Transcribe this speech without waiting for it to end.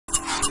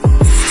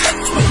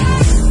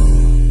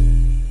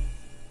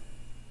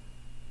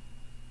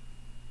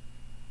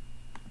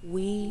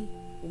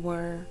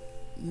were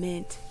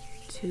meant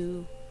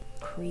to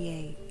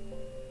create.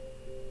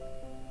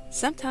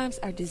 Sometimes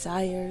our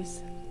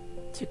desires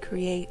to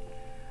create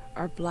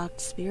are blocked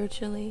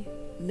spiritually,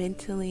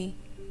 mentally,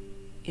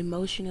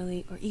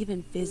 emotionally, or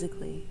even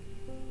physically,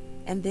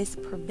 and this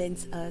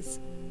prevents us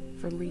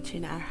from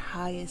reaching our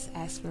highest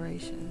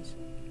aspirations.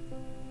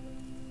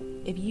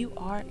 If you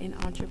are an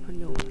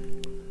entrepreneur,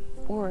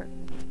 or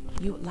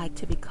you would like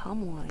to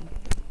become one,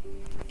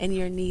 and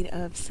you're in need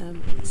of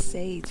some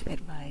sage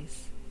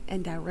advice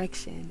and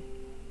direction,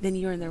 then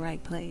you're in the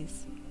right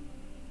place.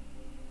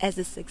 As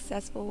a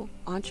successful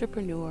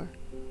entrepreneur,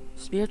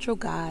 spiritual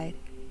guide,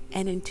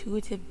 and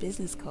intuitive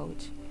business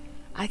coach,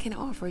 I can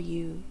offer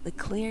you the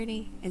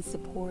clarity and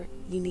support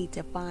you need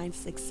to find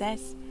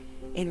success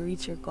and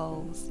reach your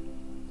goals.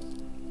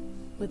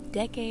 With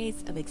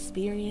decades of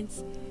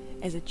experience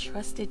as a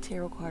trusted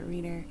tarot card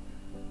reader,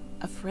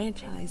 a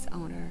franchise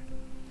owner,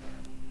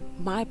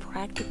 my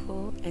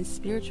practical and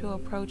spiritual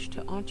approach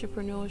to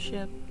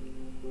entrepreneurship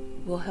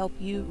will help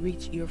you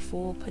reach your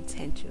full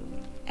potential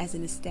as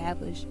an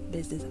established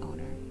business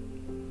owner.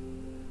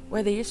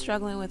 Whether you're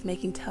struggling with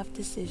making tough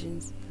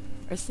decisions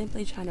or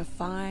simply trying to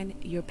find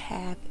your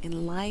path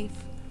in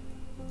life,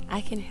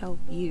 I can help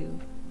you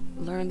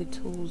learn the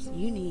tools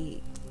you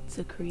need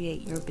to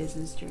create your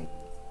business dream.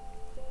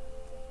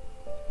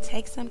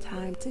 Take some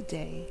time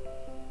today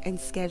and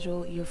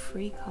schedule your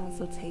free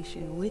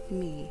consultation with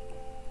me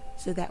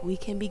so that we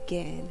can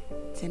begin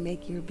to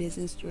make your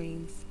business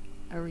dreams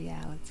a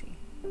reality.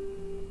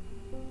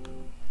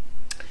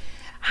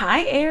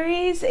 Hi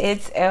Aries,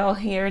 it's Elle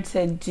here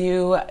to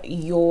do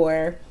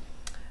your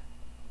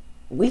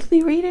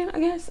weekly reading, I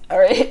guess. All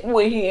right,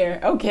 we're here.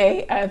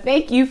 Okay,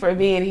 thank you for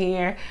being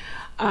here.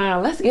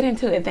 Let's get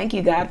into it. Thank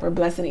you, God, for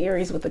blessing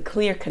Aries with a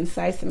clear,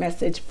 concise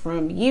message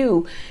from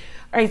you.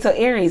 All right, so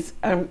Aries,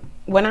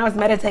 when I was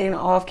meditating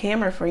off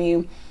camera for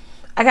you,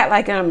 I got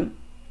like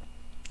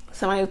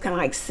somebody was kind of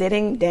like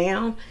sitting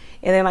down,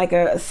 and then like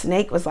a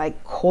snake was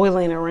like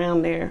coiling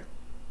around their,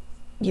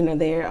 you know,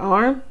 their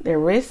arm, their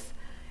wrist.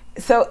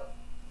 So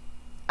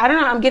I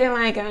don't know, I'm getting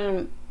like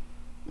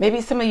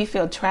maybe some of you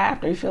feel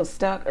trapped or you feel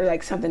stuck, or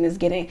like something is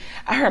getting,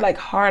 I heard like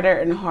harder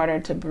and harder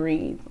to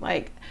breathe.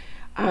 Like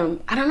I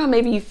don't know,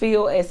 maybe you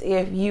feel as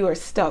if you are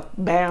stuck,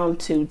 bound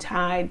to,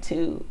 tied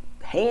to,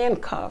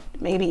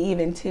 handcuffed, maybe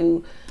even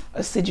to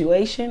a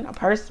situation, a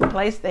person,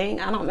 place,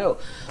 thing. I don't know.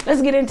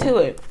 Let's get into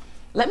it.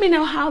 Let me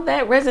know how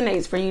that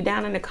resonates for you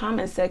down in the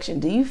comment section.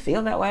 Do you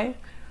feel that way?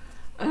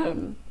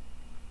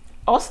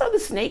 Also, the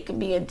snake can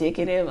be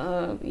indicative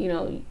of, you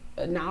know,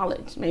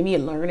 knowledge. Maybe you're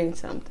learning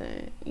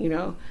something, you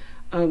know.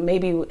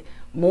 Maybe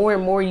more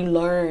and more you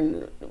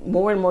learn,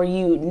 more and more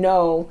you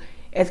know,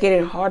 it's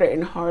getting harder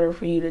and harder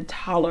for you to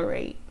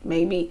tolerate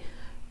maybe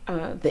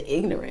the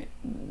ignorant,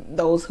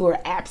 those who are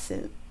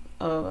absent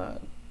of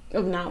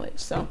knowledge.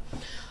 So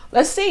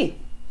let's see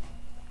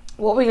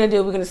what we're going to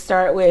do. We're going to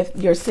start with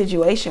your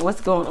situation, what's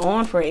going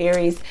on for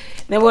Aries.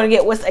 Then we're going to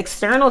get what's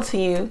external to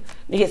you,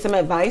 to get some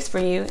advice for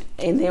you,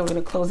 and then we're going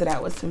to close it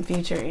out with some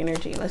future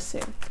energy. Let's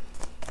see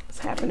what's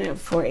happening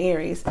for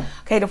Aries.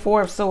 Okay, the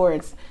Four of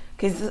Swords.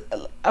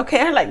 Okay,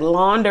 I like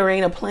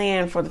laundering a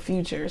plan for the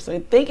future. So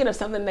thinking of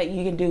something that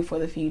you can do for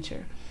the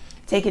future.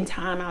 Taking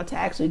time out to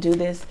actually do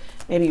this.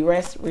 Maybe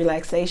rest,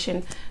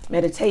 relaxation,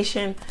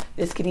 meditation.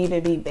 This could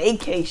even be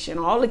vacation,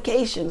 all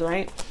occasions,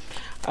 right?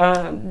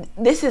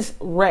 This is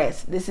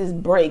rest. This is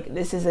break.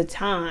 This is a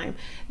time.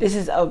 This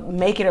is a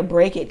make it or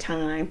break it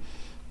time.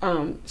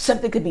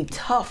 Something could be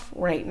tough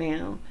right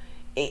now.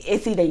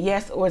 It's either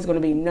yes or it's going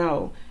to be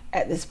no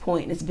at this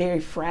point. It's very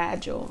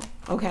fragile.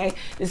 Okay,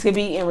 this could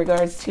be in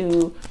regards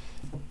to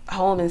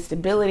home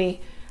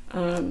instability,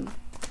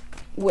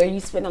 where you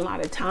spend a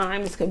lot of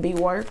time. This could be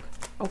work.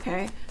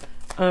 Okay,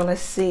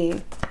 let's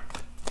see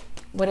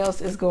what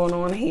else is going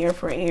on here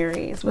for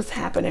Aries. What's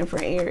happening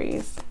for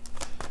Aries?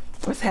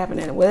 What's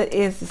happening? What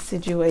is the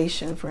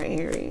situation for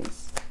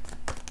Aries?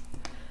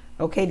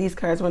 Okay, these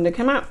cards wanted to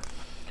come out.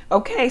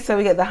 Okay, so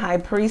we got the High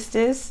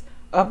Priestess,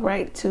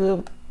 upright, Two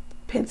of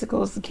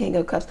Pentacles, the King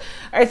of Cups.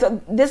 All right,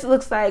 so this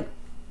looks like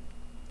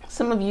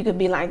some of you could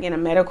be like in a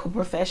medical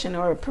profession,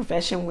 or a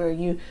profession where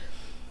you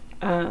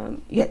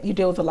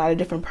deal with a lot of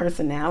different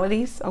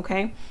personalities.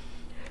 Okay,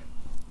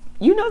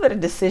 you know that a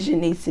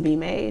decision needs to be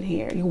made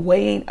here. You're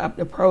weighing up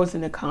the pros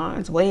and the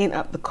cons, weighing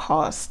up the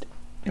cost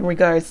in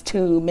regards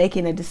to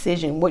making a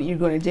decision, what you're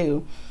going to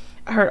do.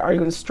 I heard, are you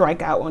going to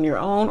strike out on your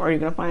own, or are you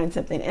going to find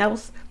something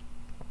else?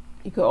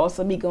 You could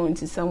also be going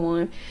to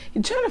someone.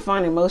 You're trying to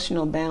find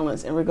emotional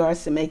balance in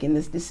regards to making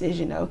this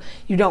decision, though.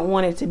 You don't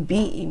want it to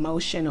be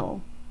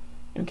emotional.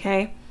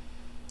 Okay?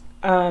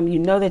 You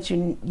know that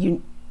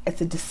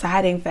it's a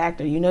deciding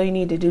factor. You know you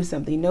need to do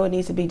something. You know it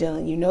needs to be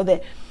done. You know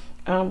that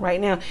right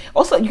now.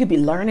 Also, you could be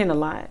learning a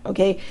lot,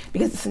 okay?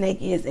 Because the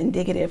snake is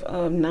indicative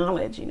of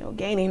knowledge, you know,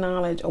 gaining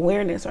knowledge,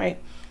 awareness, right?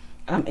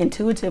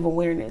 Intuitive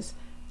awareness.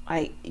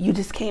 Like, you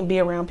just can't be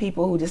around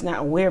people who are just not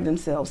aware of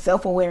themselves.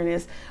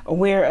 Self-awareness,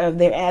 aware of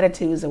their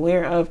attitudes,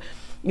 aware of,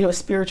 you know,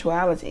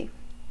 spirituality.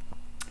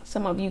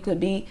 Some of you could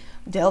be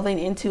delving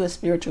into a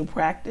spiritual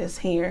practice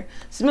here.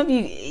 Some of you,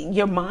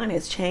 your mind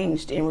has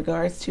changed in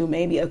regards to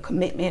maybe a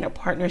commitment, a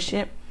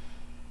partnership.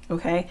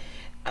 Okay.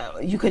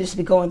 You could just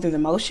be going through the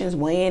motions,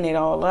 weighing it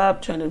all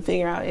up, trying to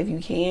figure out if you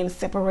can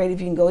separate, if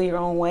you can go your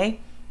own way.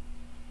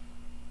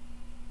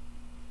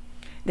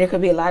 There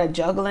could be a lot of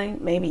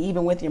juggling, maybe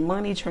even with your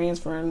money,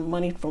 transferring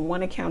money from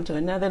one account to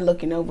another,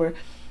 looking over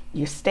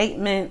your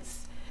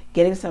statements,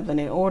 getting something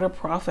in order,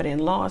 profit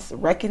and loss,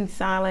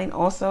 reconciling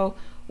also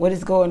what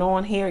is going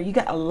on here. You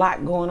got a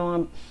lot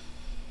going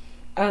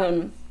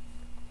on.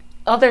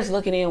 Others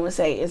looking in would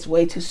say it's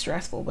way too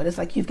stressful, but it's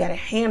like you've got a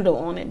handle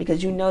on it,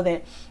 because you know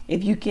that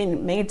if you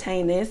can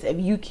maintain this, if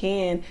you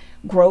can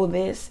grow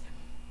this,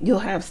 you'll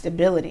have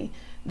stability.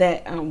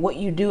 That what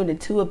you do in the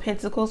Two of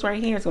Pentacles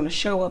right here is going to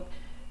show up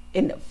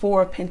in the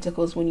Four of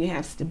Pentacles when you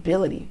have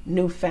stability,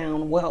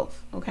 newfound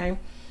wealth. Okay.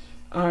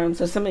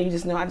 So some of you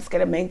just know, I just got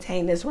to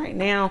maintain this right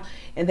now,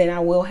 and then I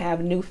will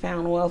have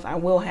newfound wealth. I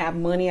will have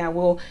money. I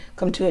will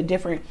come to a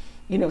different,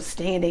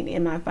 standing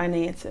in my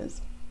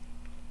finances.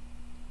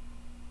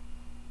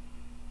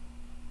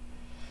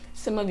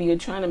 Some of you are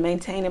trying to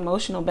maintain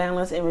emotional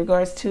balance in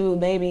regards to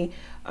maybe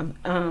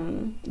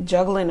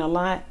juggling a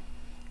lot.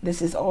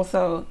 This is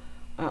also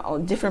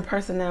different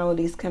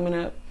personalities coming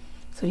up.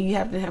 So you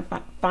have to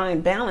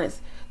find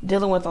balance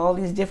dealing with all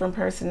these different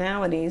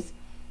personalities.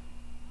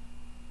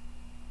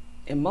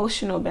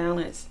 Emotional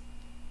balance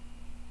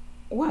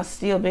while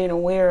still being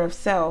aware of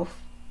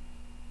self.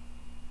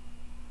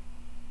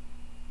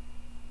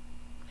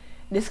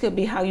 This could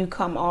be how you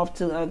come off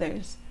to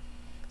others.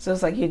 So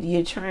it's like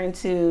you're trying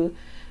to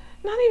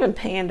not even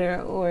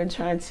pander or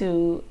try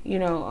to,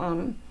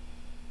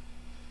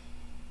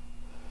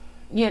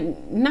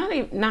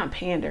 not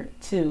pander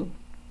too,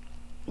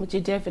 but you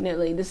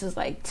definitely, this is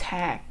like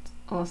tact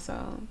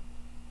also.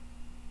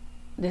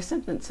 There's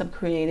some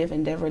creative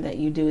endeavor that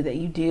you do, that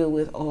you deal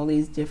with all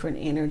these different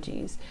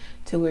energies,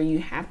 to where you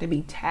have to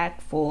be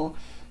tactful,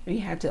 or you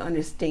have to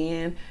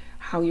understand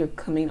how you're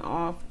coming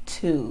off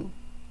to,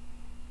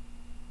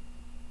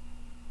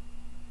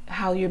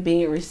 how you're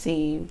being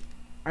received.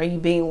 Are you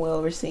being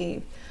well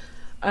received?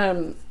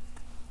 There's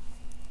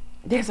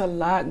a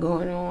lot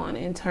going on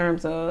in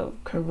terms of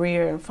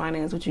career and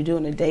finance, what you do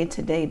on a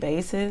day-to-day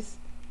basis.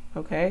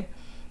 Okay,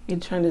 you're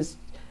trying to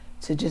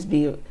just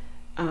be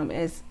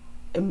as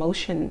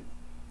emotionally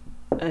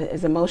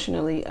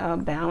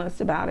balanced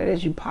about it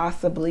as you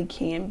possibly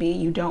can be.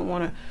 You don't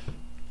want to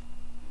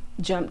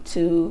jump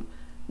to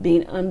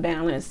being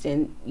unbalanced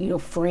and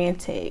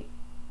frantic,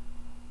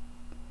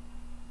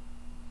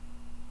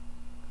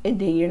 and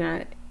then you're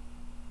not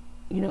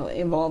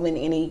involved in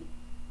any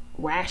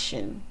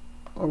rationale.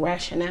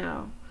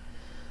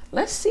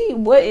 Let's see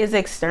what is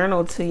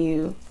external to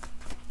you,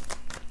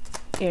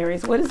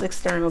 Aries. What is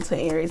external to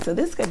Aries? So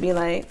this could be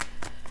like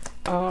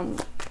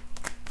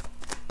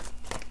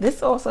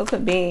this also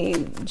could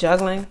be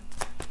juggling.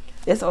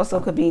 This also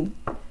could be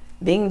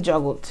being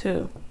juggled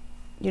too,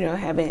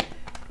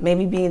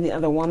 maybe being the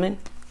other woman.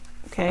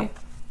 Okay,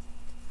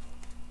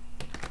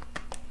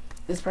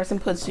 this person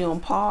puts you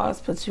on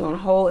pause, puts you on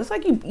hold. It's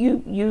like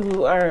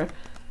you are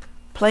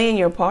playing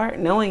your part,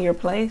 knowing your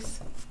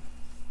place.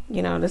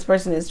 This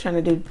person is trying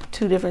to do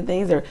two different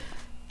things, or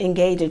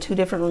engage in two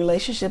different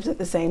relationships at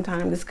the same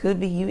time. This could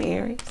be you,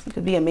 Aries. You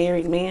could be a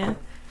married man,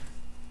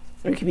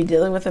 or you could be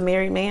dealing with a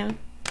married man,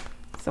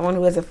 someone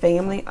who has a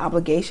family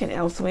obligation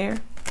elsewhere,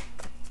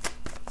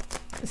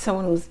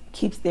 someone who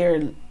keeps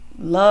their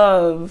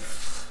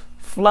love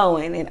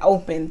flowing and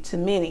open to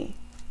many.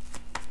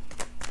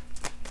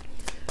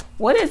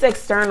 What is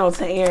external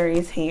to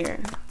Aries here?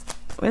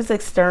 What is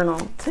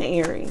external to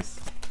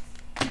Aries?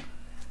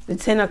 The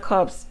Ten of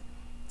Cups.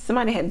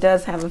 Somebody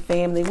does have a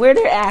family where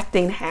they're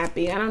acting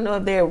happy. I don't know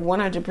if they're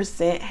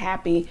 100%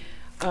 happy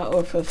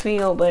or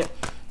fulfilled, but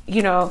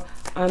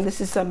this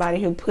is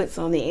somebody who puts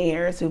on the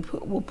airs, who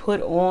will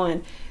put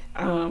on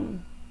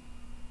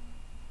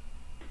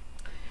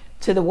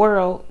to the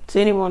world, to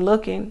anyone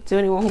looking, to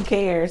anyone who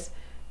cares.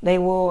 They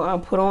will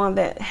put on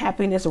that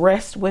happiness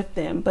rests with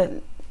them,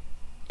 but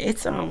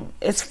it's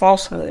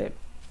falsehood.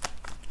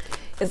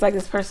 It's like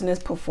this person is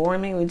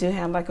performing. We do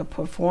have like a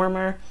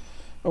performer,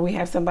 or we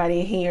have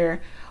somebody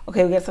here.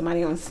 Okay, we got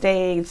somebody on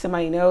stage.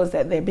 Somebody knows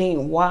that they're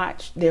being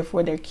watched.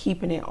 Therefore, they're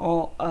keeping it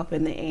all up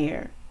in the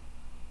air.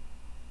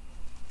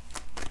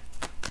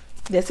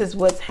 This is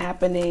what's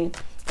happening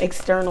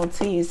external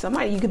to you.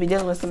 You could be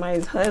dealing with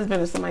somebody's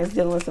husband, or somebody's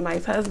dealing with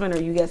somebody's husband,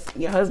 or your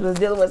husband's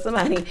dealing with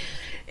somebody,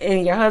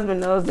 and your husband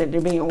knows that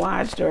they're being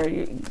watched, or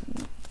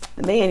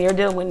the man you're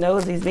dealing with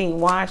knows he's being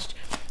watched.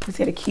 He's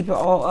going to keep it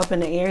all up in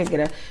the air. He's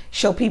going to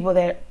show people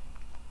that,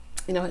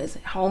 his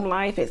home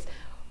life is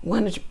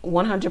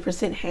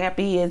 100%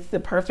 happy. It's the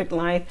perfect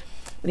life.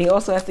 But he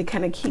also has to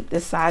kind of keep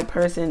this side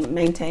person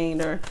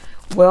maintained, or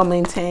well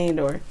maintained,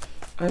 or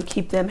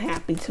keep them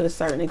happy to a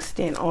certain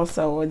extent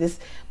also. Or this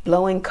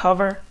blowing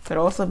cover could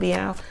also be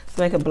out.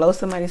 So they could blow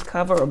somebody's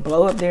cover, or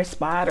blow up their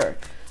spot, or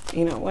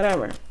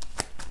whatever.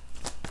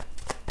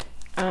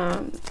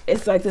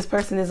 It's like this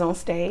person is on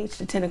stage.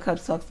 The Ten of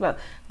Cups talks about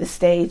the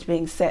stage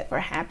being set for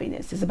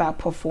happiness. It's about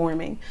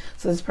performing.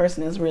 So this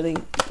person is really,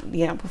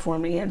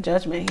 performing. You have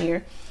Judgment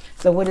here.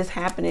 So what is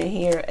happening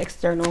here,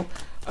 external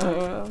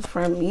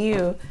from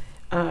you,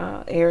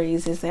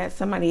 Aries, is that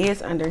somebody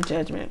is under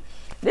judgment.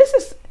 This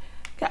is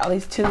got all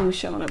these twos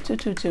showing up,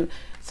 222.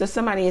 So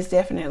somebody is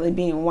definitely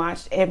being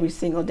watched every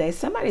single day.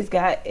 Somebody's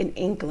got an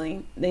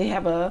inkling. They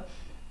have a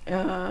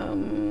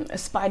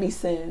spidey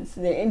sense.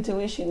 Their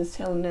intuition is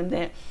telling them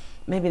that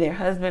maybe their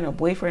husband or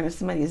boyfriend or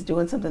somebody is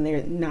doing something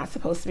they're not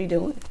supposed to be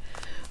doing,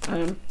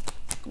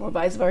 or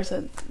vice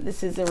versa.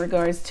 This is in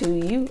regards to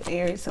you,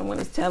 Aries. Someone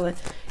is telling,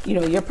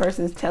 your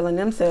person is telling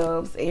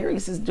themselves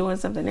Aries is doing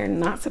something they're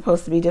not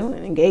supposed to be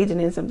doing, engaging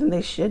in something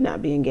they should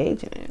not be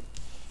engaging in.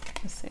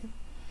 Let's see.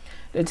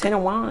 The Ten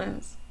of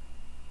Wands.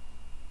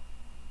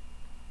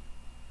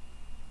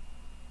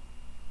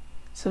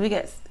 So we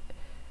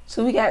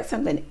got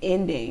something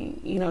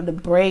ending, to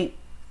break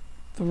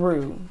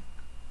through.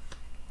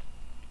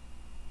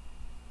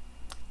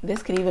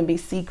 This could even be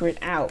secret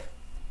out.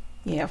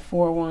 Yeah,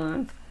 4 of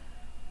Wands.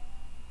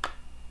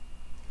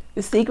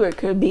 The secret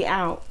could be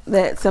out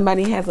that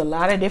somebody has a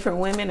lot of different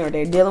women, or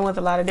they're dealing with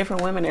a lot of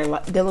different women,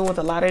 they're dealing with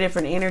a lot of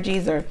different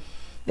energies, or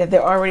that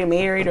they're already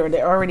married, or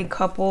they're already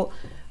coupled.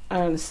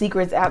 The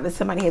secret's out that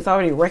somebody has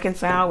already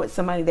reconciled with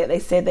somebody that they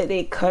said that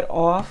they cut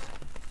off.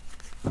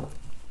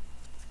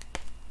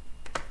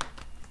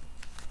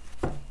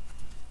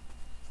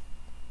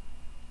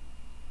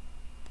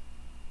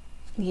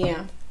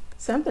 Yeah,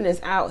 something is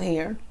out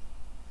here.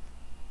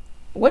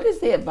 What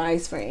is the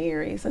advice for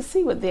Aries? Let's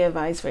see what the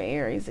advice for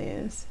Aries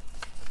is.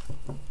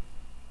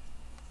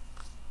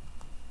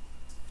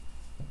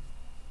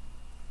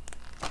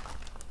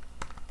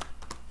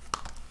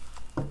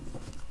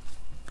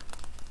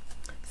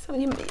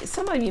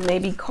 Some of you may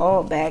be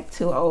called back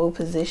to an old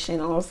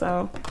position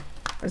also.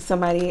 Or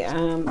somebody,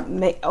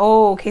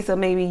 so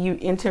maybe you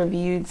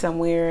interviewed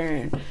somewhere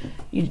and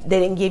they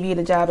didn't give you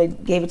the job, they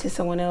gave it to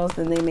someone else,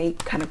 and they may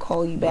kind of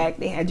call you back.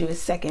 They had you a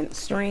second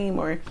stream,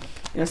 or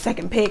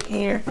second pick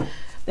here.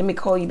 Let me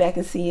call you back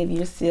and see if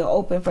you're still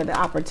open for the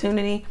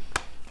opportunity.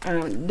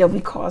 There'll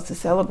be cause to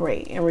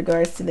celebrate in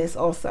regards to this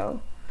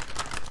also.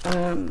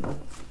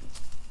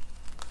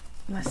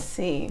 Let's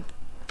see.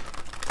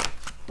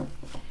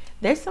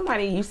 There's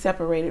somebody you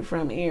separated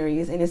from,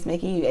 Aries, and it's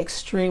making you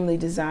extremely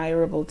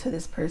desirable to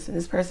this person.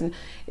 This person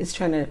is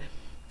trying to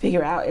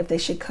figure out if they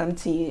should come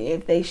to you,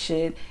 if they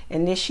should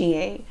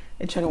initiate.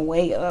 They're trying to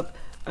weigh up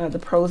the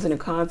pros and the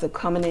cons of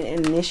coming in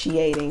and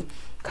initiating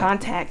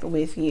contact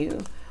with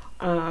you,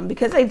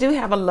 because they do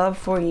have a love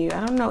for you.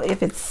 I don't know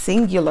if it's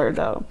singular,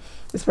 though.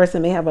 This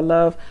person may have a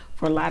love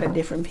for a lot of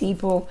different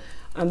people.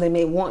 They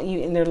may want you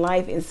in their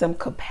life in some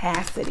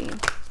capacity.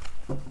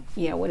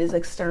 Yeah, what is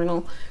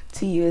external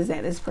to you is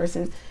that this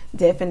person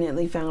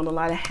definitely found a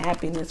lot of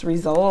happiness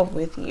resolved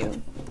with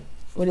you.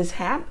 What is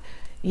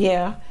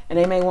yeah, and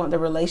they may want the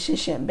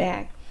relationship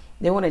back.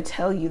 They want to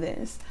tell you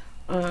this.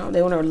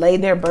 They want to lay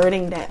their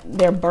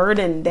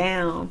burden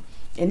down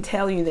and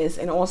tell you this,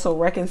 and also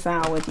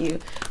reconcile with you.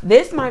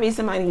 This might be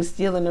somebody who's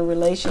still in a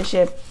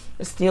relationship,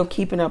 or still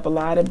keeping up a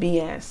lot of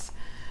BS.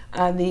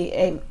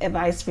 The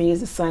advice for you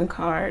is the Sun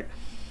card.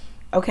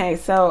 Okay,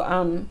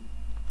 so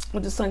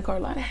with the Sun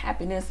card, a lot of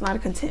happiness, a lot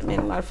of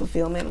contentment, a lot of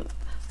fulfillment,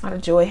 a lot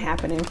of joy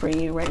happening for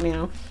you right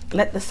now.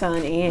 Let the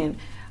sun in.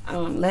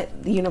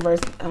 Let the universe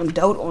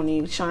dote on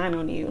you, shine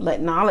on you.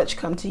 Let knowledge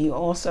come to you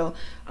also.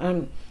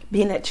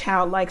 Being that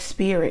childlike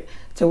spirit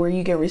to where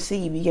you can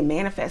receive, you can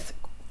manifest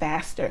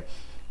faster.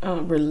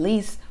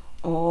 Release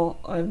all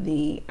of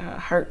the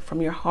hurt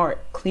from your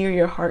heart. Clear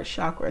your heart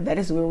chakra. That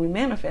is where we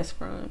manifest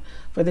from,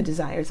 for the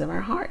desires of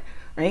our heart.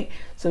 Right?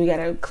 So we got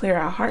to clear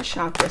our heart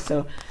chakra.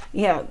 So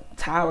yeah,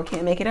 tower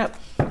can't make it up.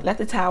 Let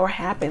the tower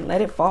happen.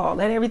 Let it fall.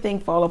 Let everything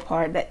fall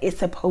apart that it's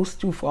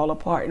supposed to fall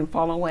apart and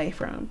fall away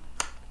from.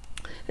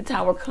 The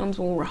tower comes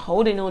when we're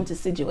holding on to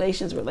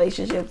situations,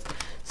 relationships,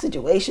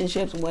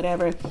 situationships,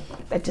 whatever,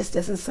 that just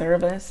doesn't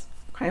serve us.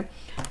 Okay?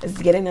 It's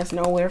getting us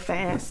nowhere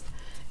fast.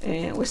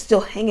 And we're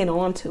still hanging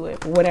on to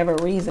it for whatever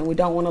reason. We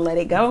don't want to let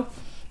it go.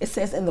 It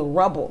says in the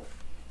rubble,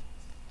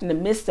 in the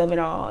midst of it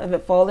all, if it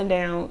falling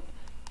down,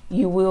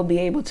 you will be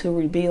able to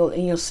rebuild,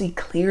 and you'll see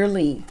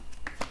clearly.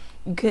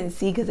 You couldn't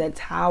see because that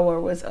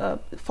tower was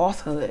up.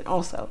 Falsehood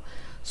also.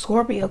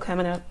 Scorpio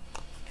coming up.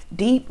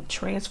 Deep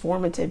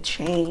transformative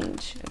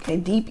change. Okay,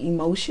 deep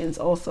emotions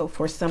also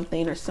for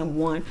something or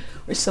someone,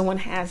 or someone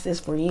has this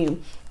for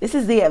you. This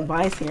is the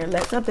advice here.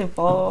 Let something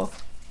fall,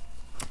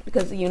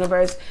 because the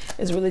universe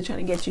is really trying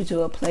to get you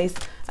to a place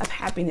of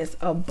happiness,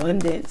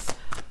 abundance,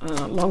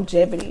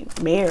 longevity,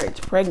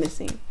 marriage,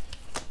 pregnancy,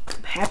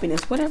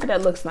 happiness, whatever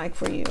that looks like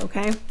for you.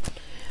 Okay.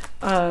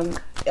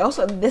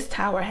 Also, this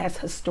tower has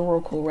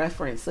historical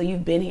reference, so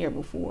you've been here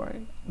before.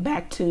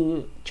 Back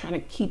to trying to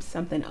keep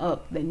something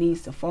up that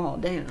needs to fall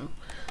down.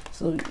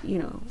 So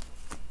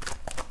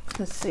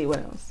let's see what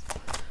else.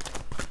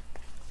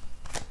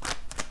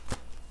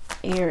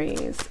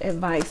 Aries,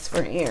 advice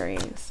for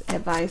Aries.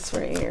 Advice for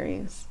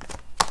Aries.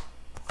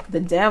 The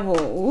devil.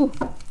 Ooh,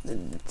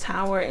 the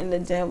Tower and the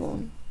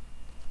devil.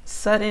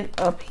 Sudden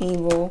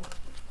upheaval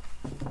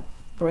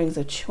brings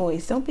a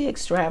choice. Don't be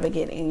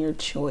extravagant in your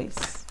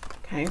choice.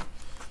 Okay.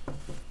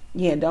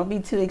 Yeah, don't be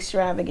too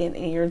extravagant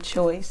in your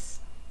choice.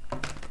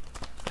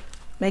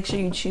 Make sure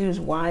you choose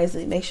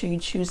wisely. Make sure you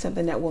choose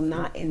something that will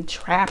not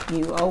entrap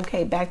you.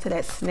 Okay, back to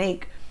that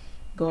snake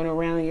going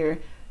around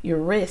your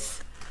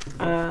wrist.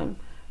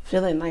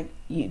 Feeling like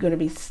you're going to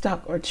be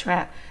stuck or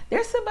trapped.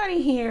 There's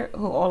somebody here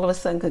who all of a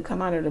sudden could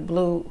come out of the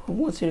blue who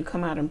wants you to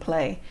come out and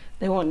play.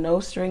 They want no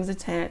strings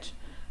attached,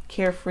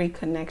 carefree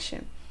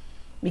connection.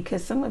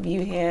 Because some of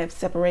you have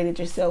separated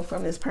yourself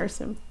from this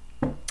person.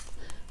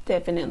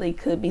 Definitely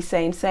could be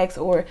same sex,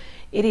 or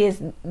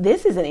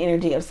this is an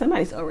energy of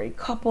somebody's already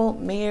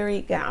coupled,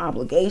 married, got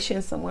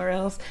obligations somewhere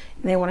else,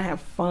 and they want to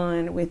have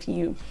fun with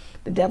you.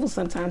 The devil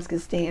sometimes can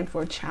stand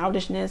for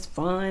childishness,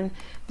 fun.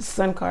 The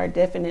sun card,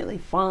 definitely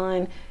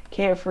fun,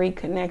 carefree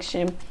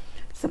connection,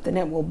 something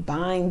that will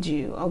bind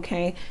you.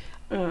 Okay,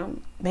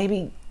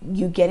 maybe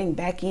you getting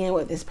back in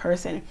with this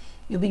person,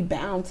 you'll be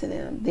bound to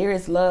them. There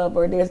is love,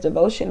 or there's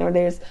devotion, or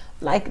there's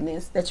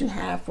likeness that you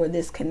have for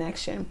this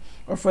connection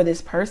or for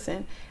this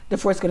person.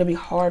 Therefore, it's going to be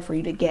hard for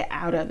you to get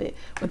out of it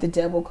with the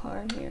devil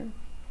card here.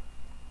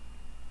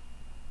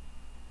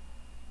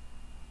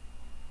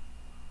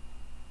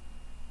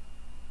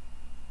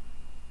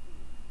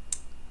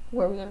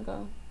 Where are we going to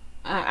go?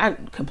 I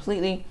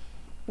completely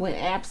went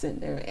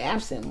absent. They're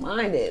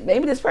absent-minded.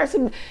 Maybe this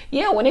person,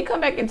 yeah, when they come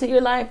back into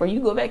your life, or you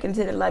go back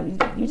into their life,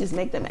 you just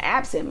make them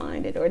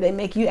absent-minded, or they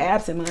make you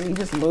absent-minded. You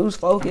just lose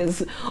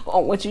focus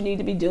on what you need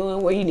to be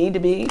doing, where you need to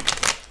be.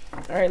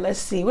 All right, let's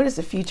see. What is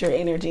the future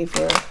energy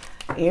for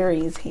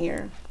Aries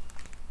here?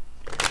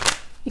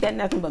 You got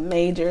nothing but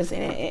majors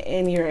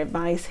in your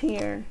advice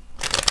here.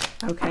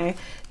 Okay,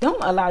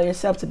 don't allow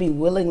yourself to be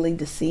willingly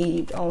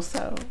deceived.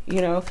 Also,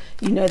 you know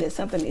that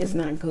something is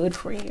not good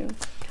for you.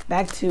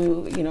 Back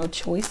to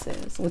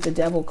choices with the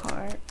devil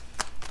card.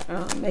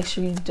 Make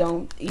sure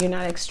you're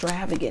not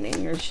extravagant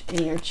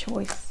in your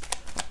choice.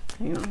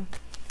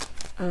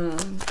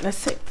 Let's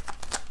see.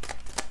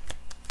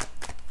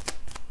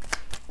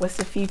 What's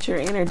the future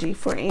energy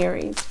for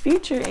Aries?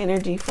 Future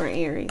energy for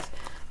Aries.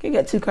 You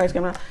got two cards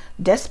coming out.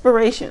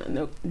 Desperation,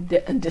 no,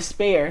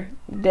 despair.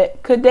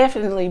 That could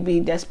definitely be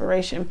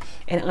desperation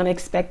and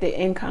unexpected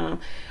income.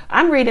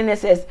 I'm reading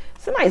this as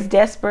somebody's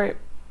desperate,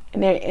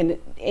 and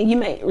you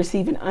may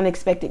receive an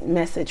unexpected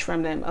message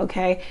from them.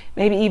 Okay,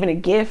 maybe even a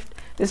gift.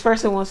 This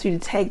person wants you to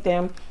take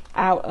them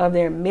out of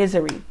their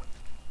misery.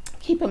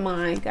 Keep in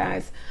mind,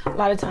 guys, a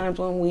lot of times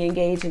when we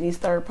engage in these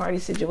third-party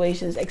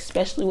situations,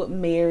 especially with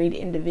married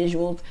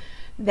individuals,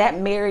 that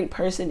married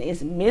person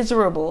is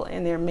miserable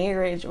in their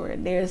marriage, or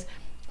there's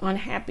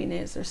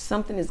unhappiness, or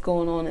something is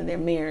going on in their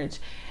marriage.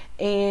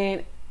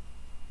 And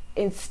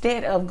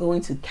instead of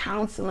going to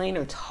counseling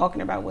or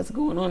talking about what's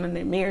going on in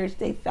their marriage,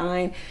 they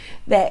find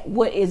that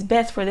what is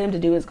best for them to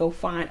do is go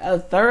find a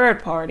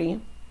third party,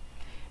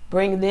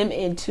 bring them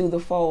into the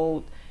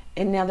fold,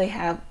 and now they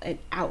have an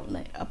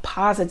outlet, a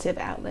positive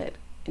outlet,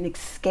 an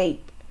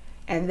escape.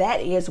 And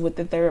that is what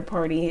the third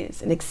party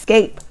is, an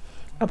escape,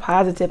 a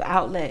positive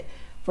outlet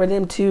for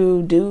them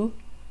to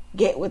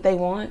get what they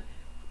want,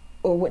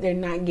 or what they're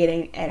not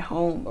getting at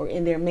home or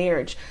in their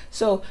marriage.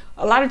 So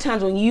a lot of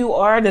times when you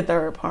are the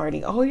third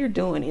party, all you're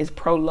doing is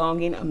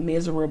prolonging a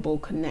miserable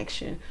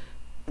connection.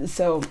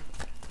 So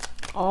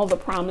all the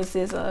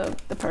promises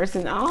of the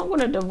person, I don't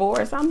want a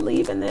divorce, I'm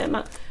leaving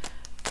them,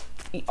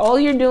 all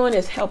you're doing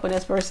is helping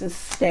this person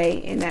stay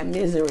in that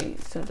misery.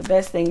 So the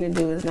best thing to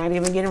do is not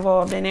even get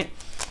involved in it,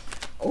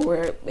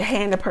 or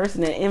hand a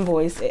person an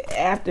invoice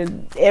after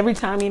every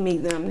time you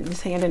meet them.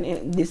 Just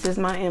hand this is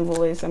my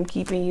invoice. I'm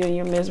keeping you in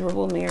your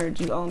miserable marriage.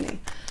 You owe me.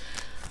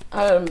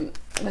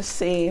 Let's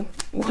see.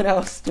 What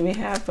else do we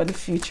have for the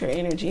future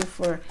energy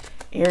for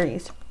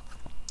Aries?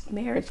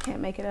 Marriage,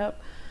 can't make it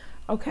up.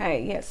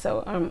 Okay, yeah,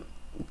 so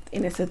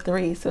and it's a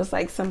 3. So it's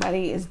like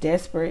somebody is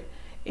desperate,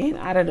 and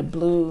out of the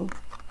blue,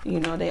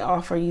 they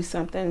offer you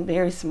something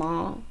very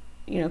small,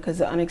 because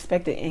the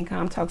unexpected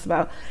income talks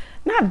about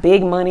not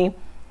big money,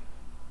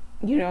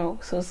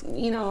 so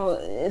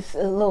it's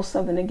a little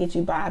something to get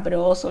you by, but it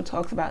also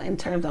talks about, in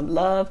terms of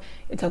love,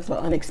 it talks about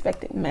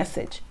unexpected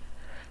message.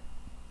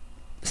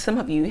 Some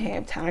of you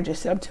have tied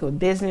yourself to a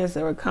business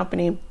or a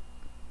company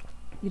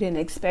you didn't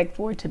expect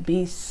for it to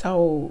be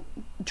so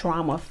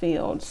drama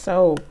filled,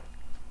 so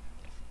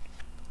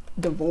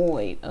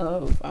devoid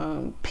of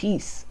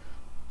peace,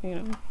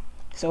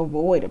 so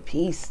void of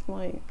peace.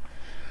 Like,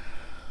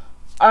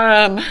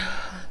 and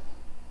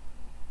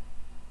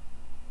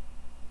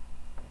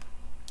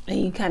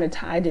you kind of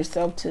tied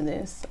yourself to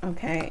this,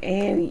 okay?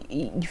 And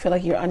you feel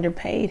like you're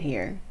underpaid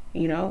here.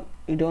 You're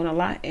doing a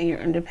lot and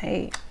you're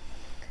underpaid.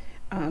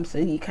 So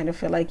you kind of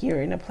feel like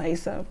you're in a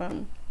place of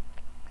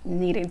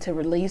needing to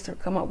release or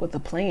come up with a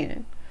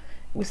plan.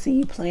 We see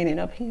you planning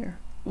up here,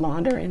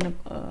 launder in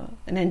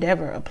an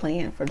endeavor, a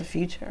plan for the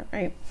future,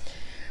 right?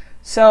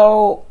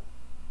 So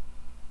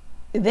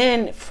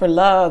then for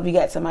love, you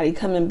got somebody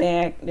coming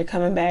back. They're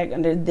coming back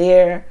under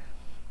their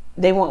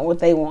they want what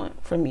they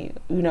want from you,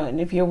 you know, and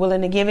if you're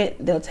willing to give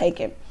it, they'll take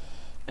it.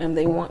 And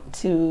they want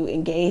to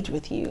engage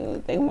with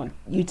you. They want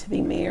you to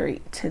be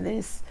married to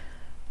this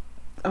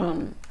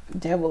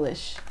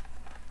devilish,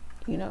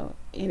 you know,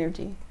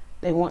 energy.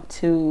 They want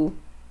to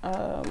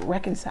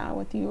reconcile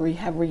with you or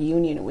have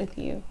reunion with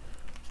you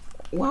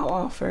while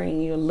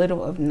offering you a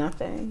little of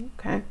nothing.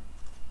 Okay.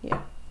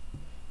 Yeah.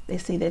 They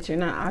see that you're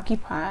not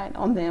occupied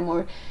on them,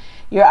 or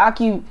your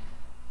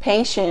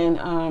occupation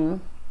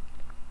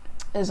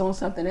is on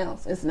something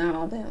else. It's not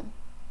on them.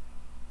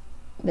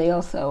 They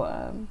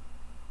also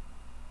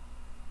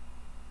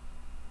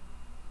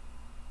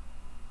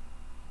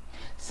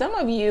some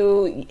of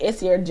you,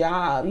 it's your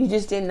job. You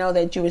just didn't know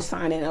that you were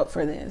signing up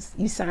for this.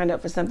 You signed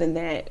up for something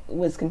that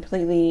was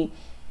completely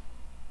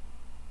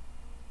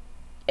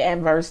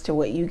adverse to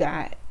what you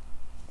got.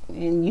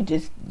 And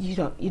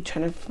you're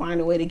trying to find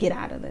a way to get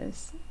out of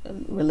this.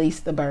 Release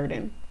the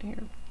burden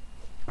here.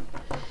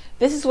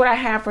 This is what I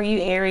have for you,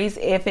 Aries.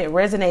 If it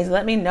resonates,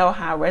 let me know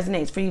how it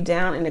resonates for you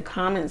down in the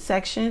comment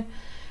section.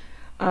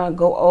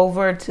 Go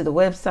over to the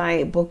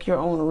website, book your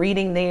own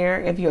reading there.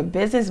 If you're a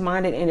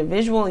business-minded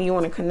individual and you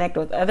want to connect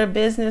with other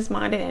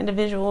business-minded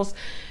individuals,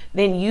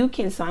 then you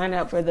can sign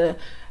up for the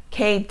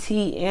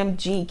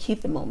KTMG,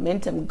 Keep the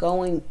Momentum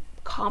Going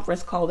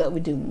conference call that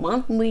we do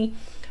monthly,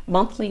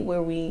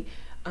 where we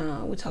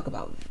talk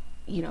about,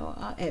 you know,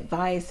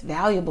 advice,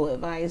 valuable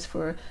advice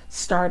for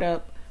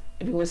startup,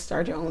 if you want to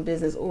start your own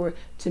business or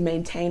to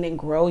maintain and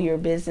grow your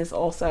business.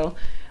 Also,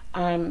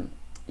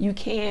 you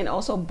can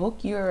also book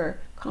your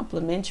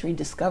complimentary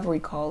discovery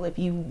call if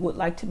you would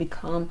like to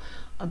become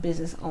a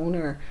business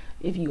owner.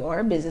 If you are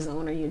a business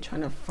owner, you're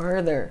trying to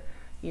further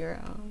your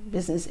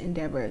business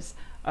endeavors,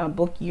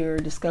 book your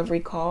discovery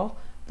call.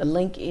 The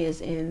link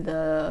is in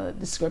the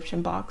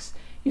description box.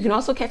 You can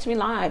also catch me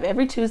live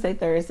every Tuesday,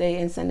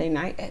 Thursday, and Sunday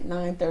night at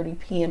 9:30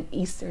 p.m.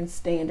 Eastern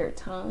Standard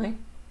Time.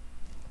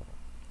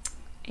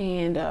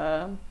 And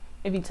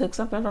if you took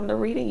something from the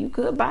reading, you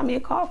could buy me a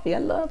coffee. I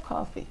love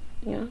coffee,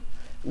 you know,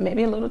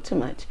 maybe a little too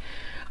much.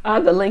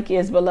 The link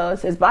is below. It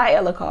says buy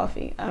Elle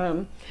coffee.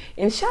 And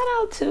shout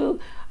out to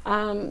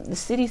the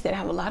cities that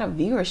have a lot of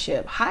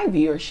viewership, high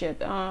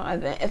viewership. I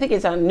think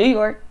it's on New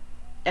York,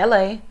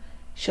 LA,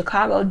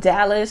 Chicago,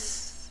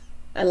 Dallas,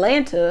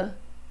 Atlanta,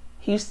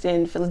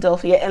 Houston,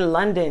 Philadelphia, and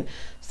London.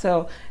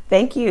 So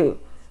thank you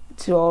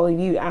to all of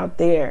you out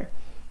there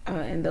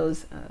in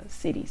those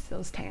cities,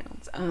 those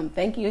towns.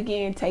 Thank you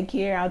again. Take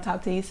care. I'll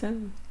talk to you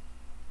soon.